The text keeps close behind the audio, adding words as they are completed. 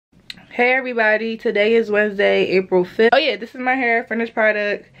Hey everybody, today is Wednesday, April 5th. Oh yeah, this is my hair, finished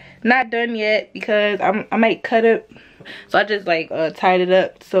product. Not done yet because I might cut it. So I just like tied it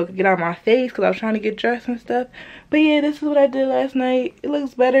up so it could get on my face because I was trying to get dressed and stuff. But yeah, this is what I did last night. It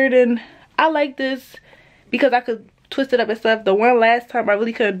looks better than, I like this because I could twist it up and stuff. The one last time I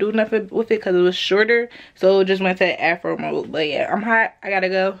really couldn't do nothing with it because it was shorter. So it just went to afro mode. But yeah, I'm hot. I gotta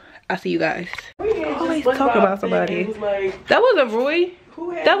go. I'll see you guys. Always talk about somebody. That wasn't Roy.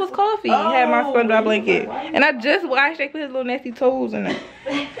 That was Coffee. He had my SpongeBob blanket. And I just watched they put his little nasty toes in it.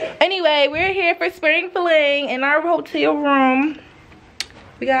 Anyway, we're here for spring fling in our hotel room.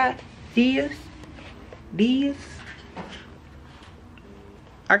 We got these.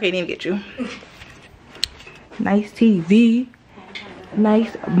 I can't even get you. Nice TV.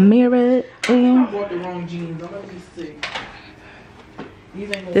 Nice mirror. And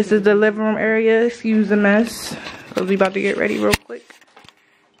this is the living room area. Excuse the mess. So we about to get ready real quick.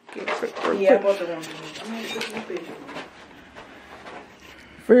 Yeah, I bought the wrong jeans.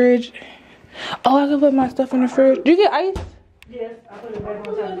 Fridge. Oh, I can put my stuff in the fridge. Do you get ice? Yes, I put it back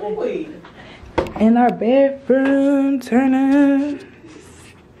on top. In our bedroom, turn up.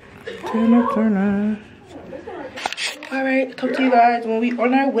 Alright, talk to you guys when we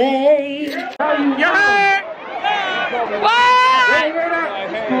on our way. You heard? What?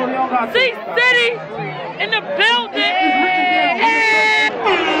 C-City in the building.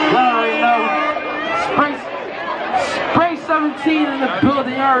 Spray 17 in the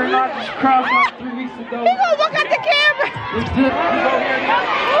building. You already know I just crossed like 3 weeks ago. He gonna look at the camera. It's good.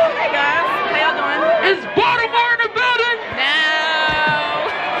 Hey guys, how y'all doing? It's Baltimore in the building. No.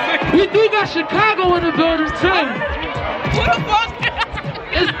 We do got Chicago in the building too. What the fuck?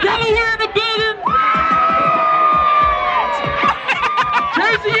 It's Delaware in the building.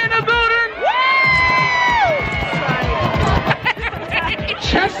 Jersey in the building.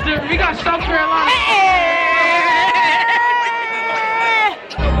 Chester, we got South Carolina.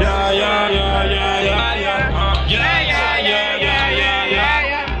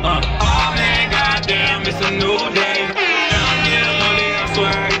 Oh man, goddamn, it's a new day. I'm getting money, I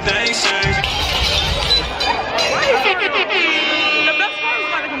swear everything's changed. The best part is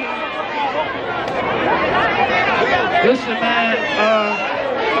about to come on. Listen, man,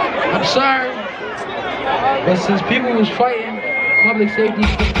 I'm sorry, but since people was fighting, public safety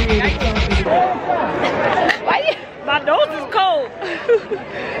My nose is cold.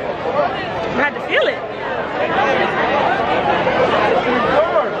 I had to feel it.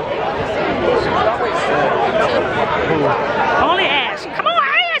 Only Ash. Come on,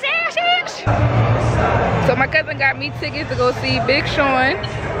 Ash. So my cousin got me tickets to go see Big Sean.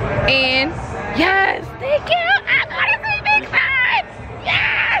 And yes, thank you. I'm going to see Big Sean.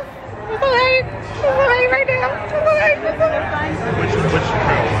 Yes. I'm so hyped. I'm so hyped right now. I'm so hyped. Which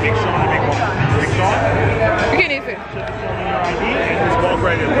Big Sean and Big Sean? You can't even. It's walk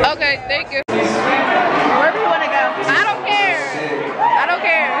right in. Okay, thank you. Wherever you want to go. I don't care. I don't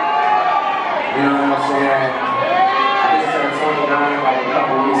care. You know what I'm saying? I just turned 29 like a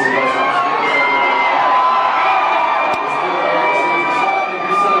couple weeks ago.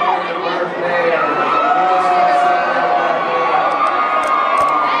 We celebrate your birthday and you know what I'm saying?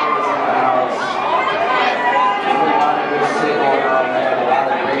 A lot of good shit going on, man. A lot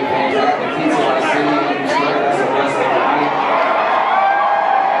of great things that can keep to my city. That's a blessing for me.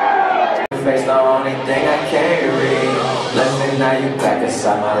 Face the only thing I carry. Lesson now you back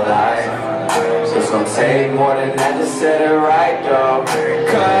inside my life. It's gonna take more than that to set it right, though.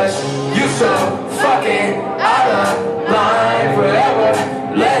 Cause you so fucking out of line. Forever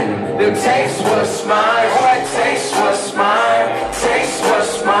letting them taste what's mine. What taste what's mine? Taste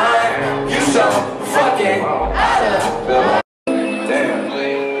what's mine. You so fucking out of line. Damn.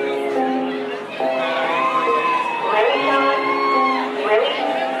 Really?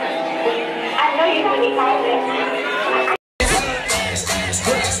 I know you have any problems.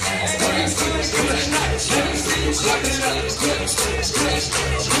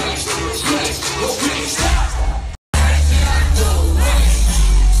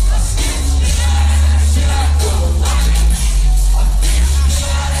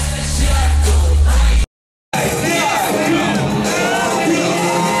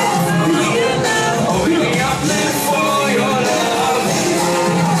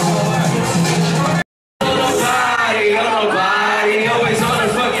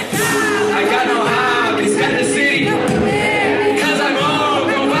 I got no hobbies, got the city. Cause I'm on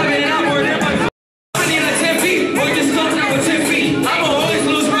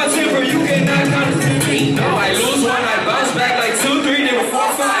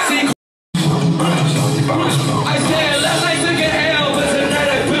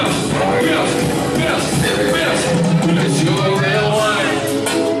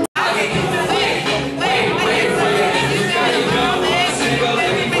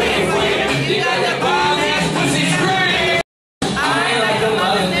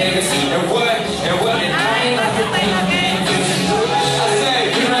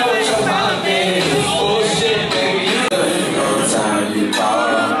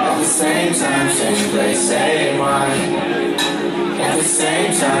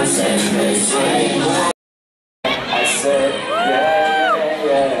same time, same place, same. I said,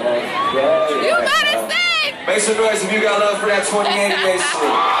 yeah. You better sing! Make some noise if you got love for that 2088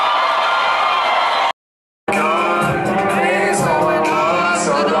 shit.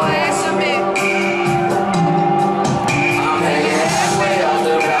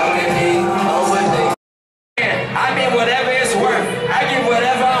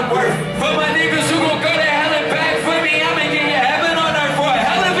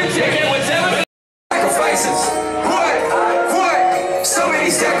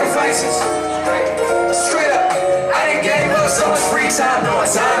 Straight up, I done gave up so much free time, knowing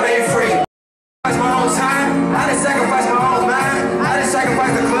time ain't free. My own time, I done sacrificed my own mind. I done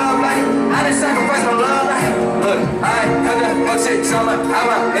sacrificed the club life, I done sacrificed my love life. Look, I had to go take some of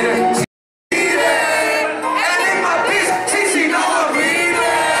Alma in it. And in my bitch, she know I'm reading.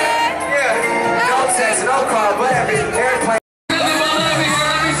 Yeah, no text, no call, but that bitch airplane.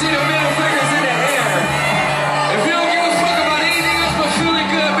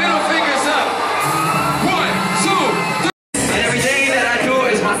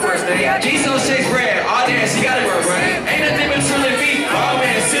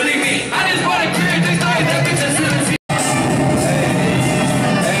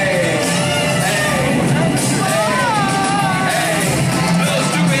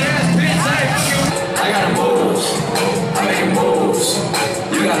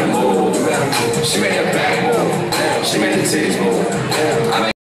 She made her back move. She made the titties move. I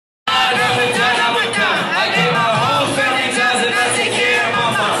mean, I gave my whole family jobs and I take care of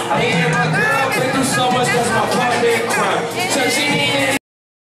my mom. Me and my girl been through so much cause my partner been crime. So she needed.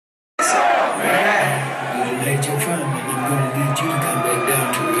 You done made your crime and I'm gonna need you to come back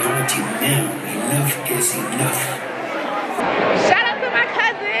down to reality now. Enough is enough. Shout out to my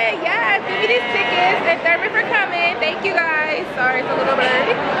cousin. Yes, give me these tickets and Thurman for coming. Thank you guys. Sorry, it's a little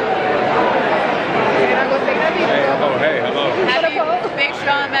blurry. Oh, hey, hello. Happy Big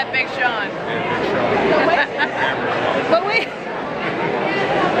Sean met Big Sean. But wait.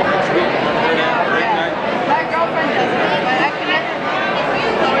 My girlfriend does it, but I cannot.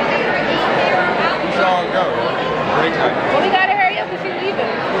 We should all go. Break time. Well, we gotta hurry up because she's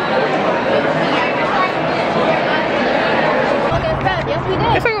leaving. Yes, we did.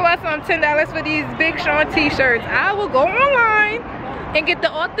 Let's talk about some $10 for these Big Sean t-shirts. I will go online and get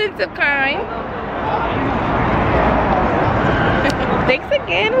the authentic kind. Thanks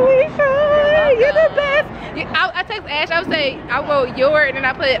again, Alicia. You're the best. I text Ash, I would say, I wrote your and then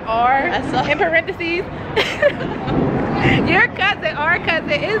I put R in parentheses. Your cousin, our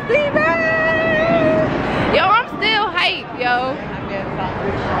cousin is the best. Yo, I'm still hype, yo.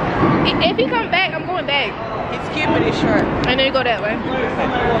 If he come back, I'm going back. He's cute but he's short. And then you go that way.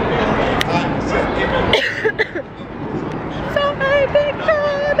 So hype, Big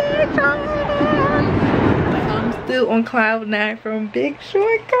Sean, Big Sean. I'm still on cloud 9 from Big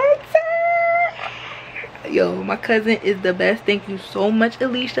Sean concert. Yo, my cousin is the best. Thank you so much,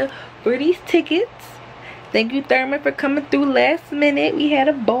 Alicia, for these tickets. Thank you, Thurman, for coming through last minute. We had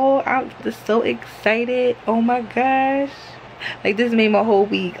a ball. I was just so excited. Oh my gosh. Like, this made my whole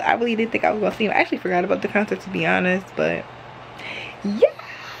week. I really didn't think I was gonna see him. I actually forgot about the concert, to be honest, but yeah.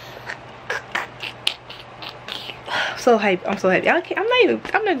 So hyped. I'm so happy. I'm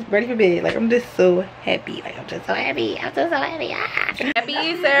not ready for bed. Like, I'm just so happy. Like, I'm just so happy. I'm just so happy. Ah. Happy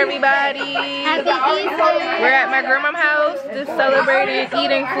Easter, everybody. Happy Easter. We're at my grandma's house just celebrating,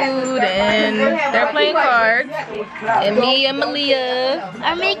 eating food, and they're playing cards. And me and Malia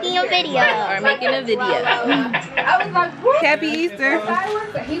are making a video. Happy Easter.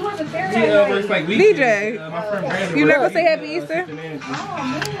 DJ, you not gonna say Happy Easter?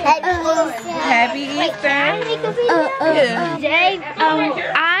 Happy Easter. Today,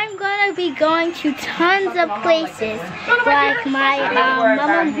 I'm gonna be going to tons of places, like my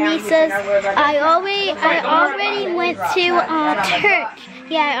Mama Lisa's. I already went to church.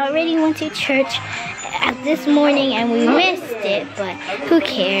 Yeah, I already went to church this morning and we missed it, but who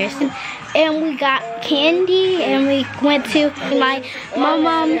cares? And we got candy and we went to my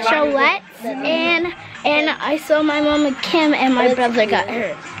Mama Cholette's and I saw my Mama Kim and my brother got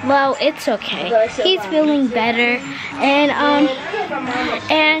hurt. Well, it's okay. He's feeling better. And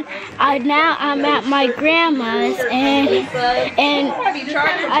now I'm at my grandma's and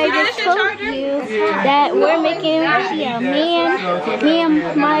I just told you that we're making a video. Me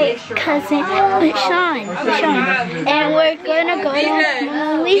and my cousin Sean. And we're gonna go to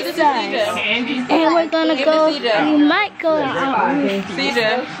Mona Lisa's. And we're gonna go, we might go to Aunt Ruthie's.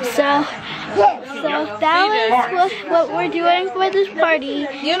 So So that was what we're doing for this party.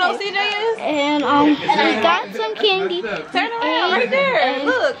 You know who CJ is? And we got some candy. Turn around, right there. And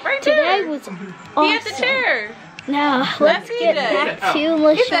Look, right today there. was awesome. He at the chair. Now let's get back to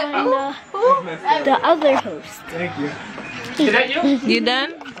LaShawn, the other host. Thank you. Is that you? You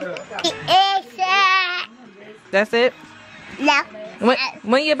done? That's it? No.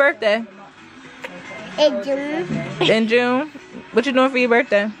 When your birthday? In June. In June? What you doing for your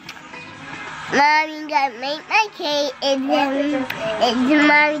birthday? Mommy gonna make my cake, and then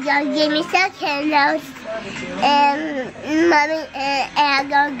mommy gonna give me some candles, and mommy and I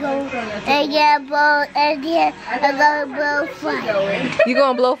gonna go and get a bowl, and then I'm gonna blow fire. You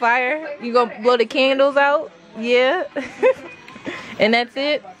gonna blow fire? You gonna blow the candles out? Yeah. And that's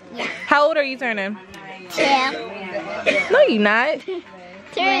it? Yeah. How old are you turning? 2. No, you not.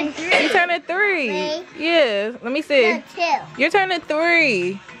 Turn 3. You turning 3. Yeah. Let me see. No, 2. You're turning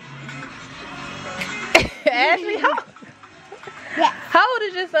 3. Ashley, how old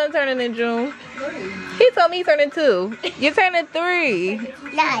is your son turning in June? He told me he's turning 2. You're turning 3.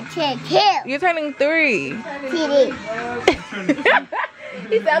 No, 2. You're turning 3. 3.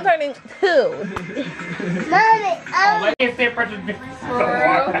 He said I'm turning 2. Mommy, I can't say pressure.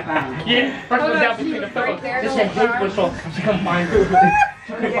 Yeah, pressure down between the pillows. This is a hate whistle. Come find her.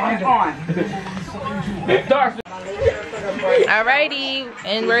 Alrighty,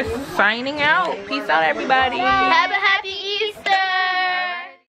 and we're signing out. Peace out, everybody. have a happy